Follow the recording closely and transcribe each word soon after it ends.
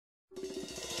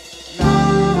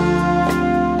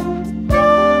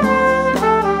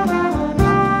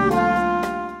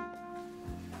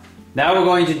Now we're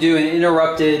going to do an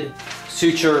interrupted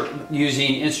suture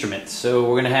using instruments. So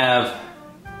we're going to have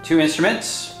two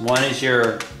instruments. One is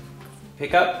your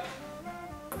pickup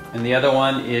and the other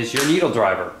one is your needle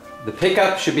driver. The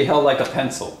pickup should be held like a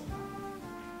pencil.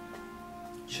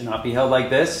 It should not be held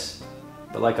like this,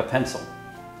 but like a pencil.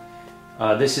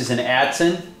 This is an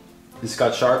Adson. It's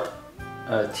got sharp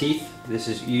teeth. This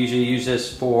is usually use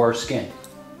this for skin.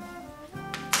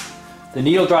 The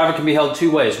needle driver can be held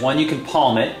two ways. One, you can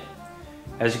palm it.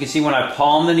 As you can see, when I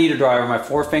palm the needle driver, my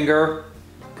forefinger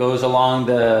goes along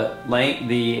the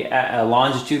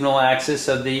longitudinal axis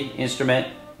of the instrument.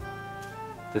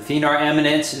 The thenar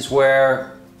eminence is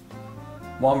where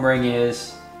one ring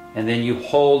is, and then you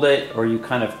hold it, or you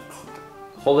kind of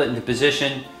hold it into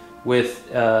position with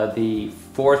the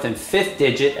fourth and fifth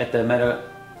digit at the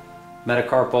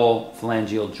metacarpal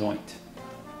phalangeal joint.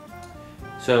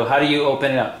 So how do you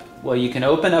open it up? Well, you can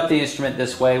open up the instrument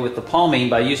this way with the palming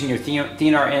by using your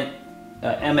thenar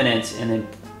eminence and then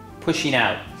pushing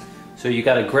out. So you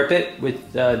got to grip it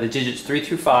with the digits 3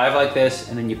 through 5 like this,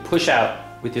 and then you push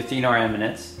out with your thenar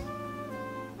eminence,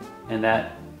 and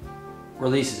that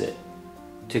releases it.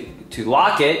 To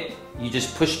lock it, you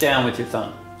just push down with your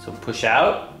thumb. So push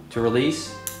out to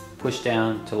release, push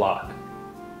down to lock.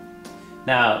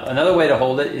 Now, another way to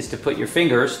hold it is to put your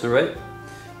fingers through it.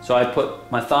 So I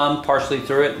put my thumb partially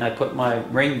through it, and I put my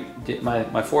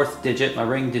my fourth digit, my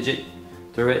ring digit,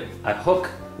 through it. I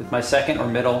hook with my second or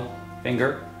middle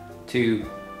finger to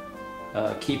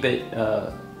keep it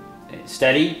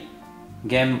steady.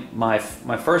 Again, my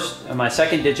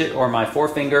second digit or my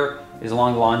forefinger is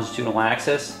along the longitudinal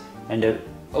axis, and to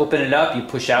open it up, you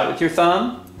push out with your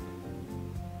thumb.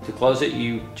 To close it,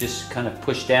 you just kind of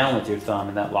push down with your thumb,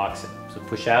 and that locks it. So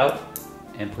push out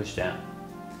and push down.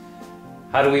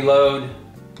 How do we load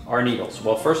our needles?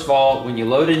 Well, first of all, when you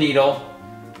load a needle,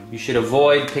 you should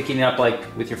avoid picking it up like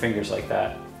with your fingers like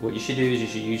that. What you should do is you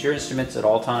should use your instruments at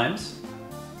all times.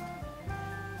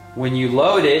 When you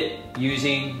load it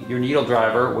using your needle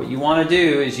driver, what you want to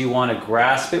do is you want to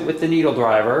grasp it with the needle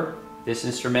driver, this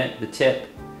instrument, the tip.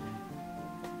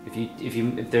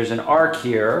 If there's an arc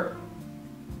here,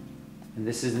 and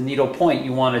this is the needle point,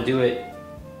 you want to do it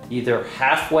either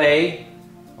halfway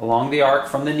along the arc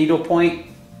from the needle point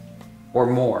or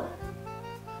more.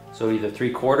 So either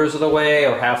 3/4 of the way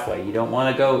or halfway. You don't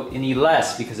want to go any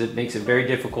less because it makes it very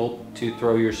difficult to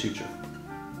throw your suture.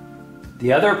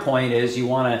 The other point is you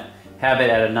want to have it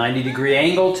at a 90-degree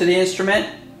angle to the instrument,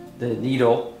 the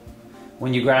needle,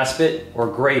 when you grasp it, or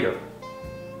greater.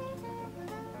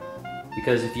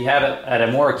 Because if you have it at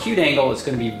a more acute angle, it's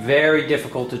going to be very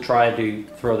difficult to try to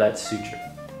throw that suture.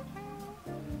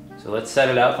 So let's set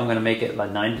it up. I'm going to make it a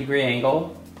 90-degree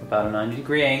angle, about a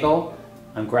 90-degree angle.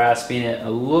 I'm grasping it a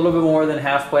little bit more than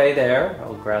halfway there.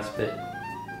 I'll grasp it.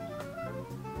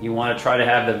 You want to try to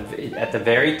have at the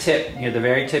very tip, near the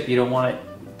very tip. You don't want it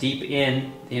deep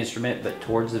in the instrument, but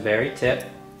towards the very tip.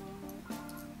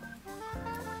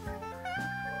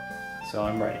 So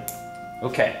I'm ready.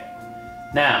 Okay.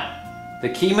 Now, the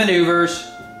key maneuvers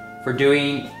for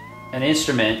doing an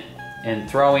instrument and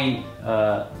throwing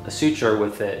a suture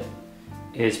with it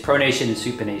is pronation and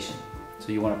supination.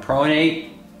 So you want to pronate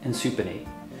and supinate.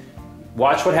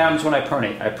 Watch what happens when I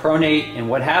pronate. I pronate, and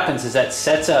what happens is that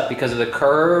sets up, because of the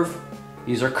curve,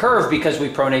 these are curved because we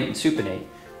pronate and supinate,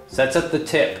 sets up the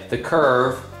tip, the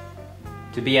curve,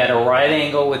 to be at a right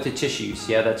angle with the tissue.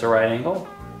 See how that's a right angle?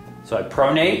 So I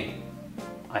pronate,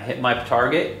 I hit my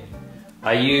target,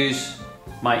 I use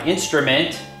my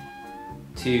instrument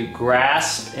to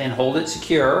grasp and hold it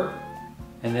secure,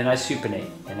 and then I supinate.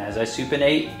 And as I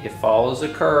supinate, it follows the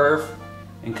curve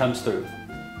and comes through.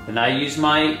 Then I use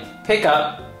my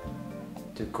pickup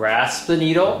to grasp the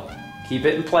needle, keep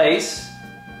it in place.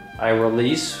 I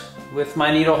release with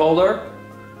my needle holder,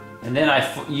 and then I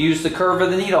use the curve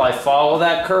of the needle. I follow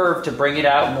that curve to bring it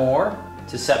out more,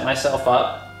 to set myself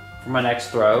up for my next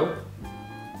throw.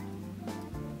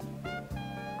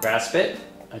 Grasp it.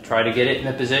 I try to get it in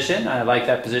a position. I like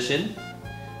that position.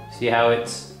 See how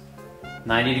it's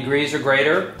 90 degrees or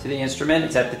greater to the instrument.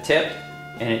 It's at the tip,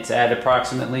 and it's at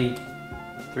approximately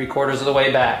 3/4 of the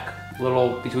way back. A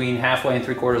little between halfway and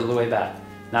 3/4 of the way back.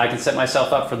 Now I can set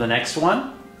myself up for the next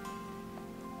one.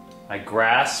 I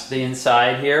grasp the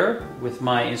inside here with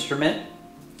my instrument,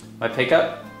 my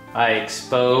pickup. I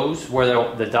expose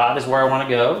where the dot is where I want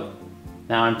to go.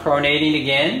 Now I'm pronating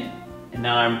again, and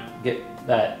now I'm get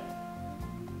that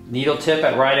needle tip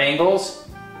at right angles,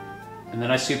 and then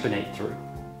I supinate through.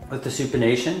 With the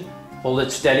supination, hold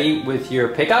it steady with your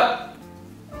pickup,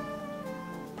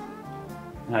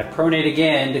 and I pronate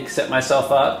again to set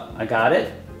myself up. I got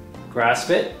it, grasp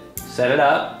it, set it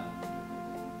up,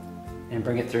 and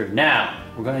bring it through. Now,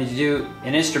 we're going to do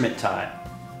an instrument tie.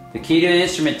 The key to an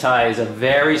instrument tie is a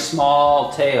very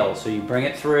small tail. So you bring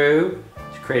it through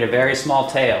to create a very small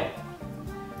tail.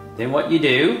 Then what you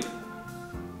do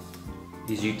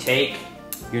is you take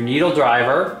your needle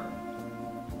driver,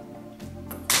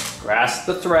 grasp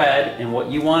the thread, and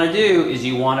what you want to do is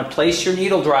you want to place your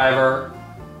needle driver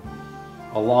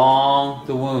along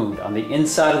the wound, on the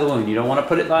inside of the wound. You don't want to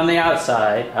put it on the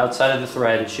outside of the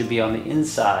thread. It should be on the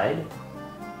inside.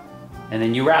 And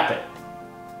then you wrap it.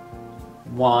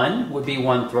 One would be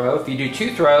one throw. If you do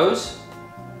 2 throws,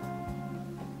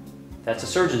 that's a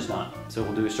surgeon's knot. So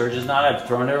we'll do a surgeon's knot. I've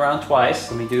thrown it around twice.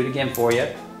 Let me do it again for you.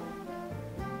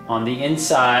 On the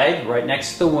inside, right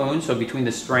next to the wound, so between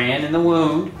the strand and the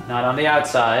wound, not on the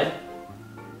outside.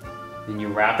 Then you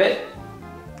wrap it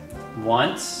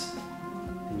once,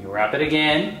 and you wrap it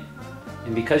again.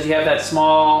 And because you have that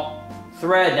small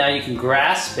thread, now you can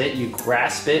grasp it. You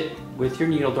grasp it with your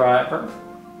needle driver,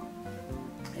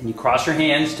 and you cross your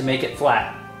hands to make it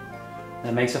flat.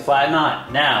 That makes a flat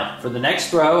knot. Now, for the next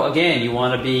throw, again, you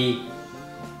want to be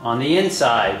on the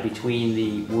inside between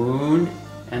the wound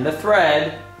and the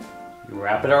thread. You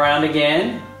wrap it around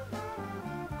again,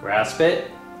 grasp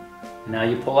it, and now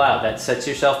you pull out. That sets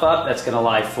yourself up. That's going to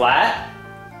lie flat,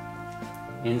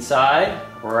 inside,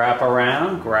 wrap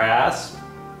around, grasp,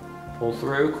 pull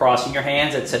through, crossing your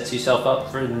hands. That sets yourself up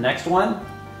for the next one.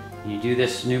 You do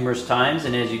this numerous times,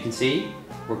 and as you can see,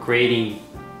 we're creating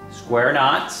square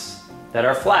knots that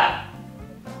are flat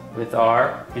with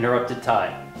our interrupted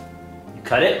tie. You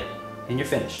cut it, and you're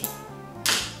finished.